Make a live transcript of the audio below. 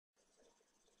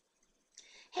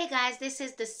Hey guys, this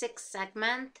is the sixth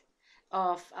segment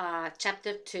of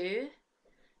chapter 2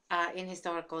 in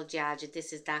historical geology.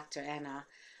 This is Dr. Anna.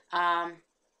 Um,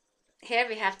 Here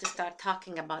we have to start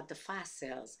talking about the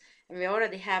fossils. And we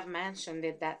already have mentioned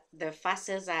it that the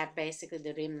fossils are basically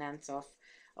the remnants of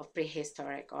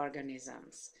prehistoric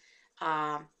organisms.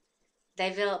 Um,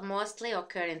 they will mostly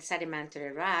occur in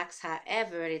sedimentary rocks.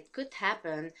 However, it could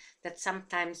happen that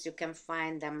sometimes you can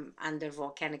find them under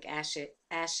volcanic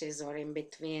ashes or in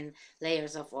between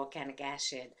layers of volcanic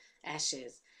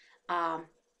ashes. Um,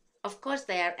 of course,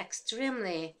 they are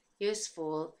extremely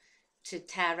useful to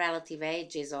tell relative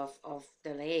ages of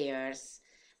the layers,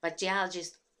 but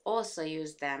geologists also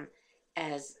use them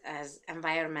as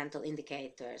environmental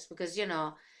indicators because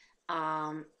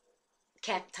um,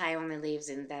 cacti only lives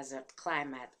in desert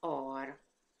climate, or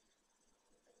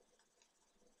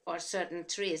certain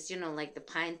trees, like the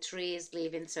pine trees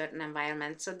live in certain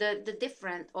environments. So the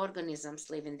different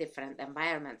organisms live in different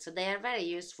environments, so they are very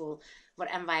useful for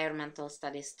environmental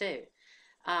studies too.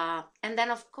 And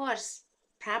then of course,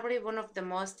 probably one of the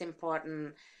most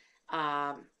important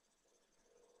um,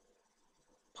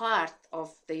 part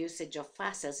of the usage of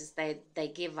fossils is they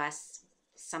give us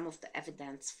some of the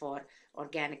evidence for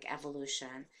organic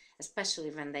evolution,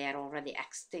 especially when they are already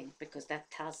extinct, because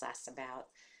that tells us about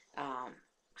um,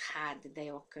 how did they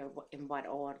occur, in what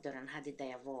order, and how did they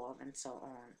evolve, and so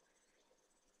on.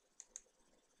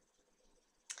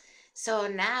 So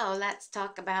now let's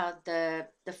talk about the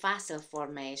fossil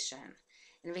formation.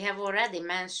 And we have already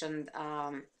mentioned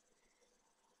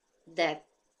that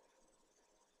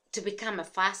to become a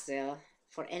fossil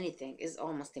for anything is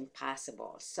almost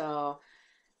impossible. So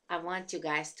I want you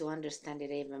guys to understand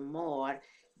it even more,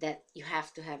 that you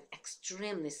have to have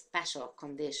extremely special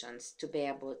conditions to be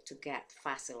able to get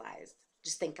fossilized.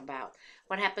 Just think about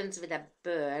what happens with a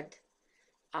bird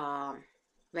um,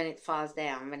 when it falls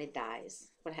down, when it dies.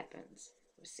 What happens?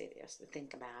 Seriously,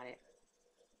 think about it.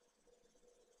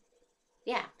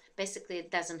 Yeah, basically,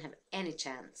 it doesn't have any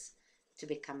chance to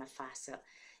become a fossil.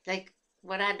 Like,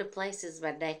 what are the places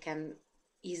where they can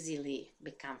easily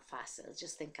become fossils?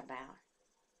 Just think about.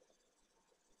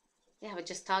 Yeah, we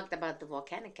just talked about the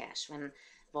volcanic ash. When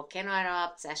volcano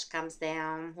erupts, ash comes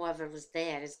down, whoever was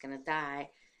there is gonna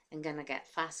die and gonna get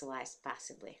fossilized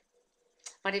possibly.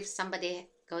 But if somebody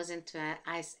goes into an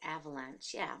ice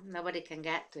avalanche, yeah, nobody can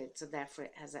get to it, so therefore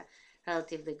it has a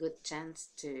relatively good chance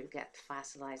to get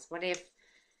fossilized. What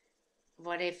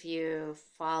if you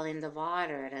fall in the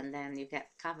water and then you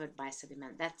get covered by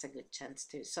sediment? That's a good chance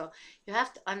too. So you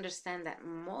have to understand that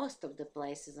most of the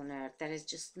places on earth there is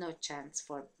just no chance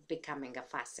for becoming a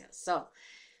fossil. So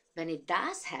when it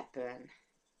does happen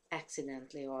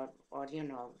accidentally, or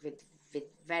with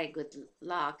very good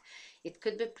luck, it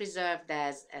could be preserved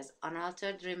as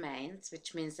unaltered remains,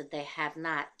 which means that they have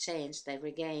not changed. They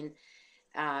retain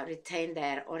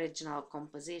their original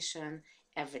composition,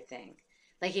 everything.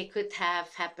 Like it could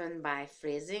have happened by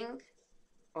freezing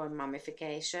or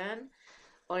mummification,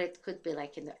 or it could be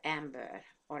like in the amber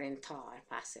or in tar,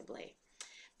 possibly.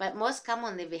 But most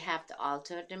commonly, we have the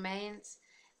altered remains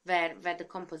where the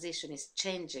composition is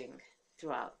changing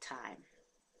throughout time.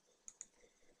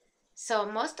 So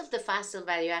most of the fossil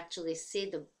where you actually see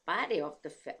the body of the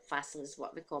fossil is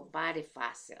what we call body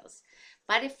fossils.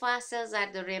 Body fossils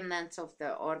are the remnants of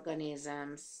the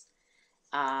organisms,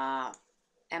 uh,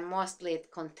 and mostly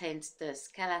it contains the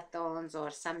skeletons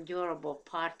or some durable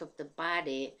part of the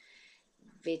body,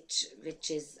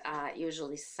 which is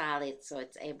usually solid, so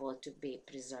it's able to be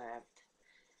preserved.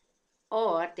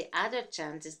 Or the other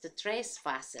chance is the trace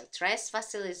fossil. Trace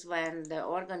fossil is when the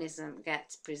organism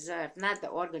gets preserved. Not the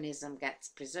organism gets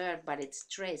preserved, but its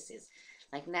traces,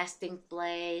 like nesting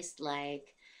place,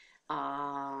 like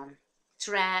um,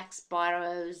 tracks,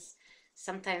 burrows,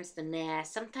 sometimes the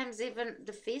nest, sometimes even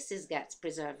the feces gets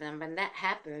preserved. And when that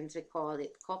happens, we call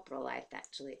it coprolite,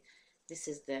 actually. This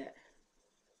is the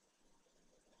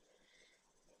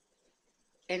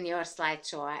in your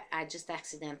slideshow. I just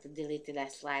accidentally deleted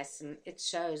that slice, and it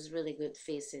shows really good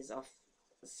feces of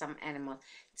some animal.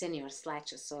 It's in your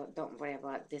slideshow, so don't worry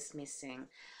about dismissing.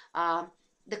 Um,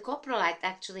 the coprolite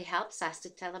actually helps us to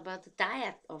tell about the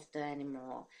diet of the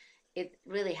animal. It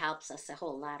really helps us a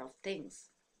whole lot of things.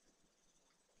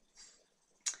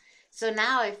 So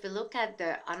now if we look at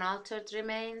the unaltered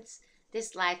remains,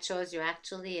 this slide shows you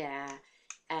actually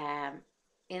um,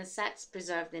 insects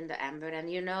preserved in the amber.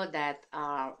 And you know that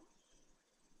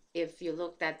if you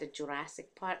looked at the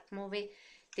Jurassic Park movie,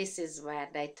 this is where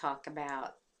they talk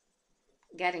about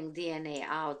getting DNA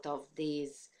out of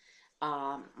these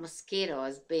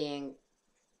mosquitoes being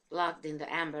locked in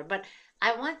the amber. But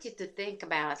I want you to think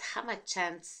about how much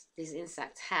chance these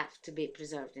insects have to be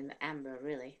preserved in the amber,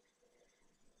 really.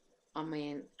 I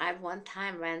mean, I one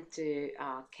time went to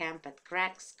camp at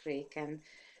Cracks Creek, and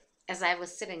as I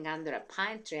was sitting under a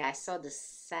pine tree, I saw the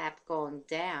sap going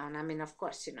down. I mean, of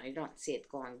course, you don't see it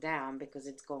going down because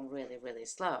it's going really, really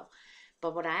slow.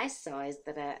 But what I saw is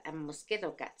that a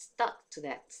mosquito got stuck to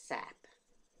that sap.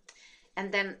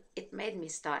 And then it made me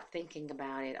start thinking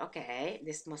about it. Okay,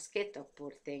 this mosquito,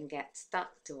 poor thing, gets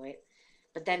stuck to it,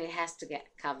 but then it has to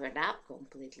get covered up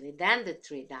completely. Then the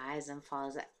tree dies and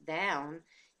falls down.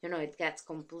 It gets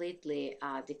completely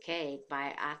decayed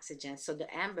by oxygen. So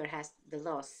the amber has the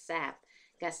lost sap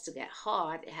gets to get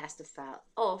hard. It has to fall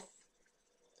off,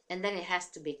 and then it has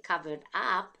to be covered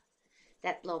up.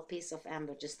 That little piece of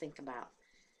amber. Just think about.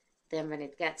 Then when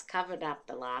it gets covered up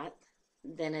a lot,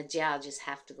 then a geologist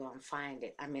have to go and find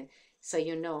it. I mean, so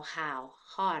you know how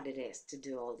hard it is to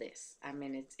do all this. I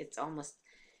mean, it's almost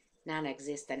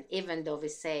non-existent, even though we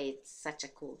say it's such a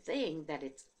cool thing that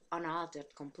it's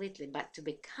unaltered completely. But to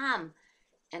become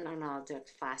an unaltered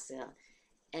fossil,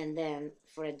 and then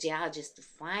for a geologist to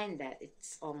find that,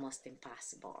 it's almost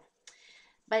impossible.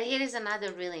 But here is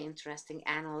another really interesting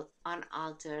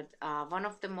unaltered, one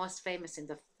of the most famous in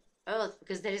the earth,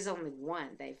 because there is only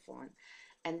one they found.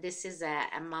 And this is a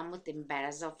mammoth in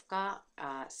Berezovka,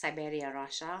 Siberia,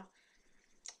 Russia.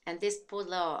 And this poor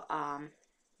little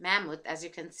mammoth, as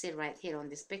you can see right here on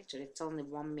this picture, it's only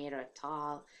 1 meter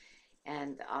tall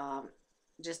and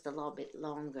just a little bit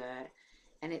longer.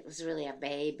 And it was really a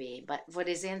baby. But what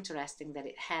is interesting that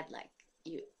it had like,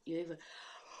 you even,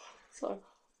 sorry.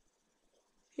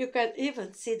 You can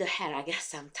even see the hair. I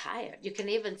guess I'm tired. You can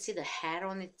even see the hair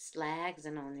on its legs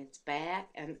and on its back.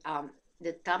 And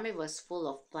the tummy was full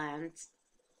of plants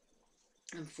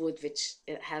and food, which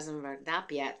it hasn't worked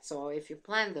up yet. So if you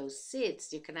plant those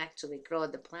seeds, you can actually grow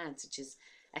the plants, which is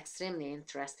extremely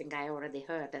interesting. I already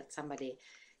heard that somebody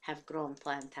have grown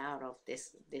plant out of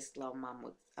this low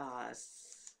mammoth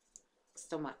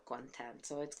stomach content.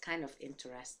 So it's kind of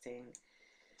interesting.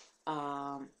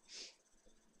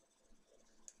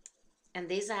 And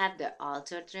these are the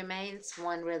altered remains.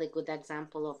 One really good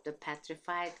example of the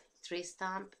petrified tree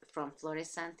stump from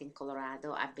Florissant in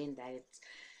Colorado. I've been there.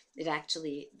 It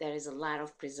actually, there is a lot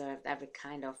of preserved every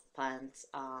kind of plants.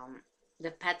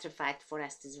 The petrified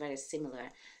forest is very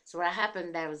similar. So what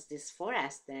happened, there was this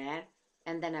forest there,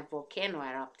 and then a volcano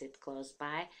erupted close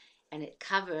by, and it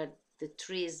covered the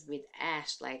trees with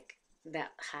ash like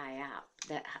that high up,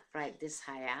 right this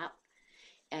high up.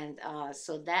 And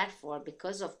so therefore,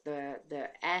 because of the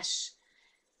ash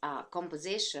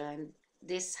composition,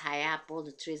 this high up, all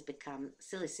the trees become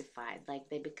silicified, like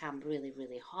they become really,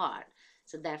 really hard.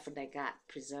 So therefore, they got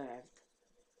preserved.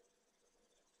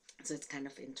 So it's kind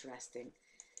of interesting.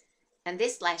 And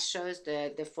this slide shows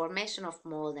the formation of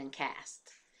mold and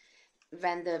cast.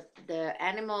 When the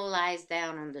animal lies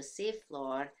down on the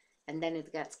seafloor, and then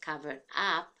it gets covered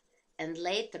up, and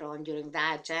later on during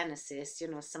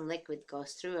diagenesis, some liquid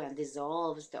goes through and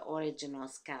dissolves the original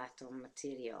skeletal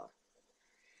material.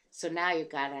 So now you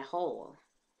got a hole.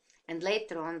 And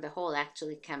later on, the hole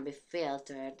actually can be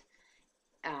filled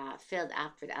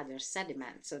up with other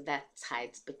sediment. So that's how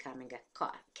it's becoming a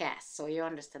cast. So you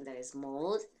understand there is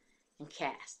mold and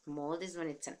cast. Mold is when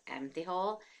it's an empty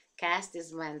hole. Cast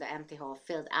is when the empty hole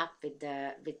filled up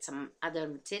with some other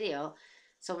material.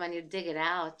 So when you dig it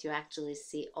out, you actually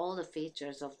see all the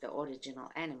features of the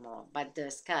original animal, but the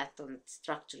skeleton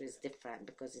structure is different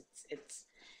because it's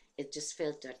just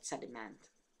filtered sediment.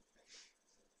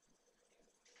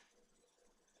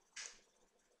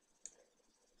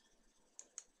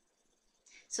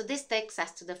 So this takes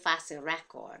us to the fossil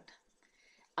record.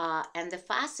 And the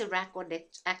fossil record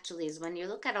actually is when you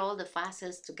look at all the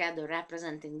fossils together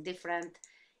representing different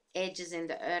ages in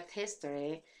the Earth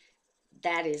history.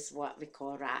 That is what we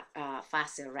call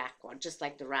fossil record. Just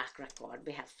like the rock record,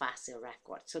 we have fossil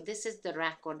record. So this is the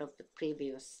record of the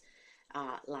previous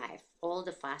life. All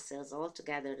the fossils all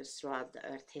together throughout the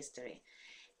Earth history.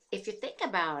 If you think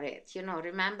about it,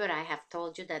 remember I have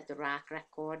told you that the rock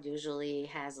record usually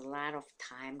has a lot of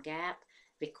time gap.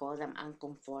 We call them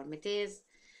unconformities.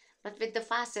 But with the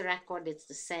fossil record, it's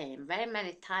the same. Very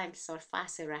many times our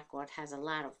fossil record has a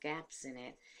lot of gaps in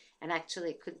it. And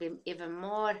actually it could be even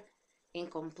more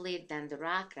incomplete than the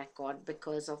rock record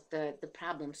because of the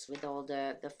problems with all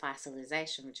the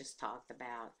fossilization we just talked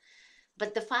about.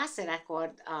 But the fossil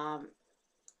record,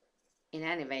 in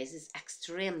any ways, is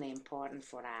extremely important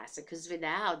for us because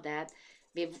without that,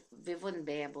 we wouldn't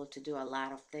be able to do a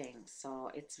lot of things.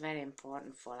 So it's very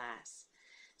important for us.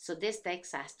 So this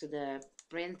takes us to the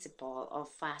principle of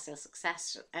fossil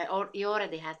succession. Or you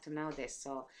already had to know this,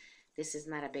 so this is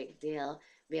not a big deal.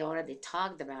 We already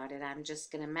talked about it. I'm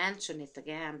just going to mention it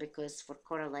again because for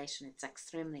correlation it's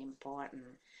extremely important.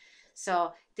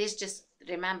 So this just,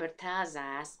 remember, tells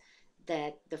us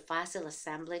that the fossil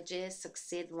assemblages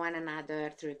succeed one another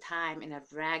through time in a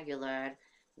regular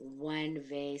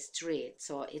one-way street.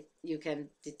 So you can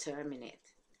determine it.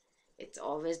 It's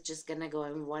always just gonna go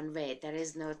in one way. There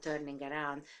is no turning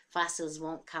around. Fossils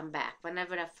won't come back.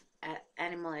 Whenever an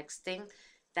animal extinct,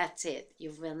 that's it.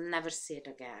 You will never see it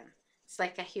again. It's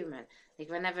like a human. Like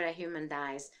whenever a human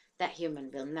dies, that human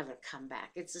will never come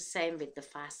back. It's the same with the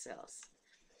fossils.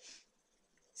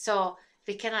 So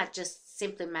we cannot just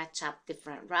simply match up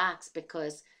different rocks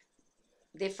because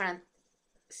different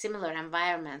similar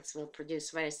environments will produce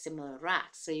very similar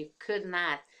rocks. So you could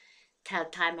not tell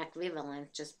time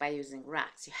equivalent just by using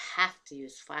rocks. You have to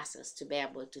use fossils to be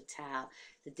able to tell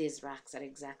that these rocks are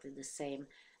exactly the same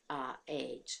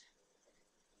age.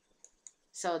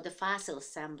 So the fossil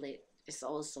assembly is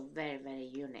also very, very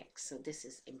unique. So this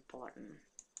is important.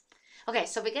 Okay,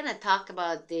 so we're gonna talk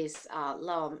about this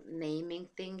law naming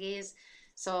thingies.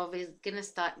 So we're gonna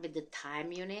start with the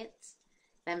time units.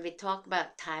 When we talk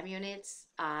about time units,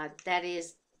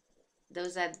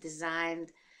 those are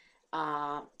designed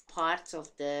parts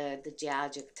of the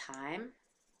geologic time.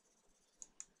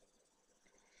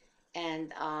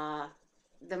 And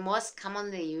the most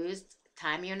commonly used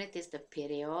time unit is the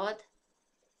period.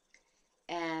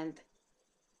 And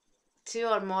 2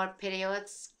 or more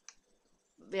periods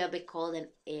will be called an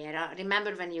era.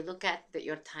 Remember, when you look at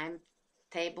your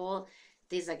timetable,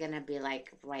 these are going to be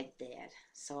like right there.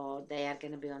 So they are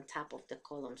going to be on top of the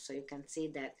column. So you can see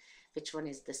that which one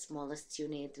is the smallest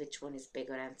unit, which one is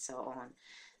bigger, and so on.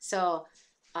 So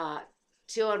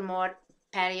 2 or more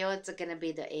periods are going to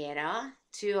be the era.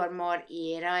 2 or more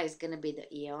era is going to be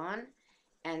the eon.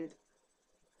 And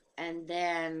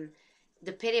then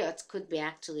the periods could be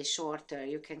actually shorter.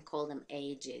 You can call them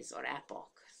ages or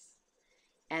epochs.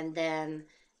 And then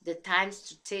the time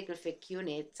stratigraphic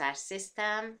units are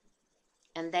system,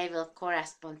 and they will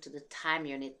correspond to the time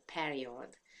unit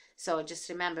period. So just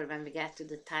remember, when we get to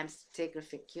the time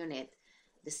stratigraphic unit,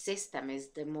 the system is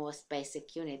the most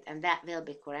basic unit, and that will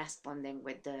be corresponding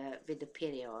with the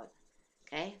period.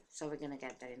 Okay, so we're gonna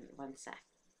get that in one sec.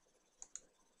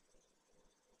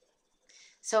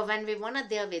 So when we want to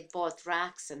deal with both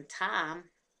rocks and time,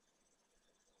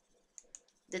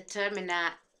 the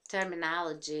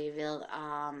terminology will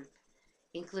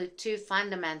include 2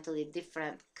 fundamentally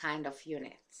different kind of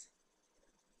units.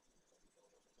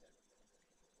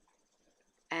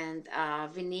 And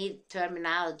we need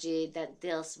terminology that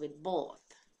deals with both.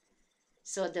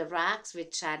 So the rocks,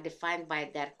 which are defined by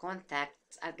their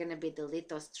contacts, are going to be the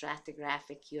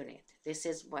lithostratigraphic unit. This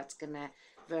is what's going to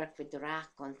work with the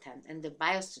rock content. And the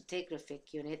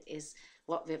biostratigraphic unit is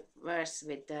what works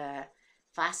with the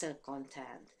fossil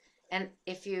content. And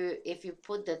if you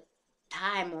put the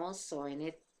time also in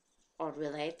it or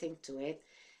relating to it,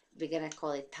 we're going to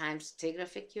call it time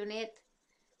stratigraphic unit.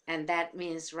 And that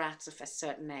means rocks of a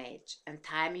certain age. And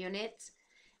time units,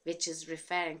 which is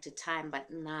referring to time but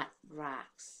not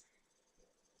rocks.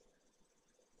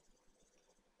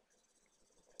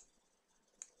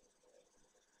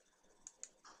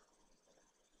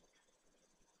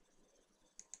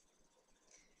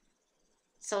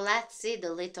 So let's see the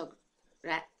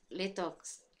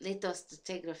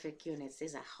lithostratigraphic units.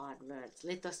 These are hard words.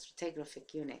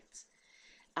 Lithostratigraphic units.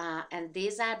 And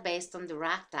these are based on the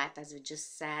rock type, as we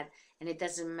just said, and it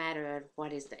doesn't matter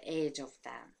what is the age of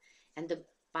them. And the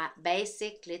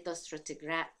basic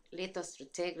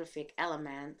lithostratigraphic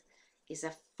element is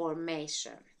a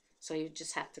formation. So you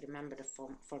just have to remember the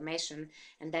formation,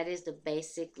 and that is the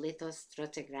basic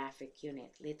lithostratigraphic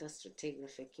unit.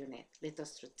 Lithostratigraphic unit.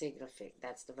 Lithostratigraphic,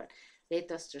 that's the word.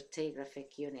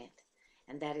 Lithostratigraphic unit.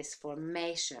 And that is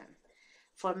formation.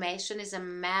 Formation is a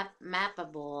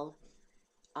mappable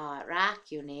rock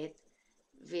unit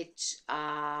which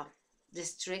has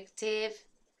districtive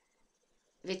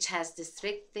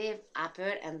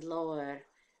upper and lower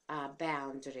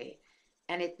boundary,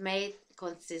 and it may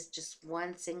consist just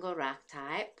one single rock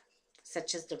type,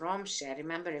 such as the Rome shale.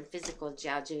 Remember, in physical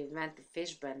geology we went to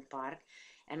Fishburne Park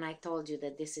and I told you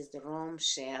that this is the Rome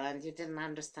shale, and you didn't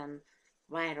understand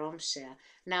why Rome shale.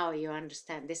 Now you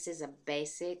understand. This is a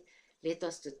basic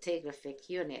lithostratigraphic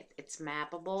unit. It's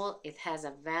mappable. It has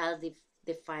a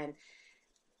well-defined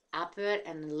upper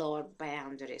and lower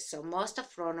boundary. So most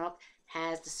of Roanoke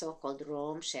has the so-called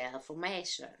Rome shale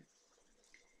formation.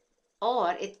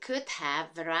 Or it could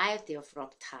have variety of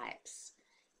rock types.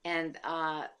 And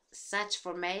such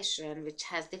formation which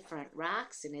has different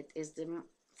rocks in it is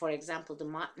for example, the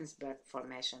Martinsburg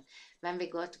Formation. When we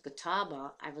go to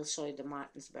Catawba, I will show you the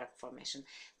Martinsburg Formation.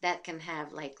 That can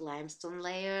have like limestone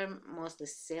layer, mostly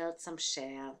silt, some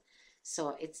shale.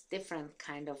 So it's different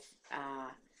kind of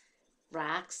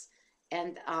rocks.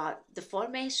 And the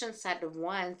formations are the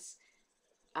ones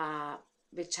uh,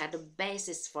 which are the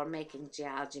basis for making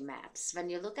geology maps. When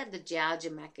you look at the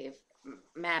geology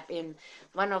map in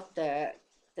one of the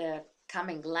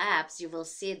coming labs, you will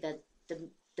see that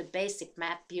the basic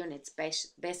map units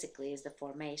basically is the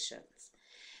formations.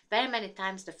 Very many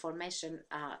times the formation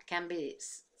can be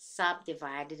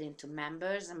subdivided into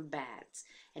members and beds,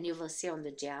 and you will see on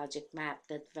the geologic map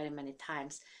that very many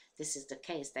times this is the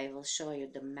case. They will show you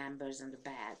the members and the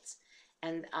beds,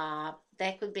 and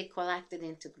they could be collected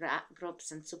into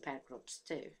groups and supergroups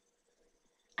too.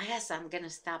 I guess I'm gonna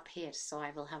stop here, so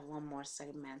I will have one more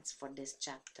segment for this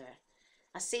chapter.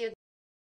 I'll see you